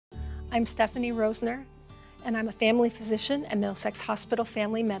I'm Stephanie Rosener, and I'm a family physician at Middlesex Hospital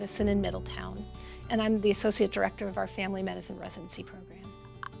Family Medicine in Middletown, and I'm the Associate Director of our Family Medicine Residency Program.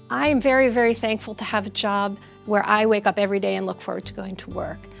 I am very, very thankful to have a job where I wake up every day and look forward to going to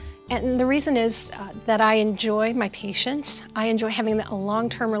work. And the reason is that I enjoy my patients. I enjoy having a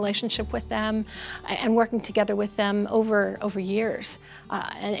long-term relationship with them and working together with them over years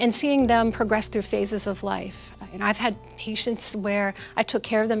and seeing them progress through phases of life. And I've had patients where I took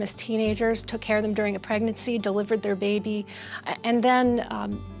care of them as teenagers, took care of them during a pregnancy, delivered their baby, and then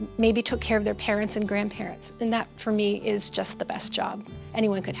maybe took care of their parents and grandparents. And that, for me, is just the best job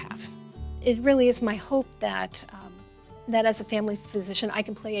anyone could have. It really is my hope that that as a family physician, I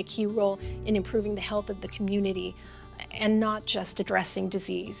can play a key role in improving the health of the community and not just addressing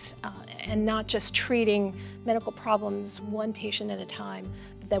disease and not just treating medical problems one patient at a time,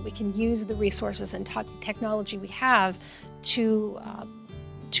 but that we can use the resources and technology we have to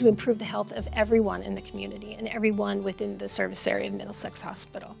improve the health of everyone in the community and everyone within the service area of Middlesex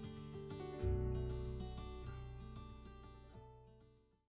Hospital.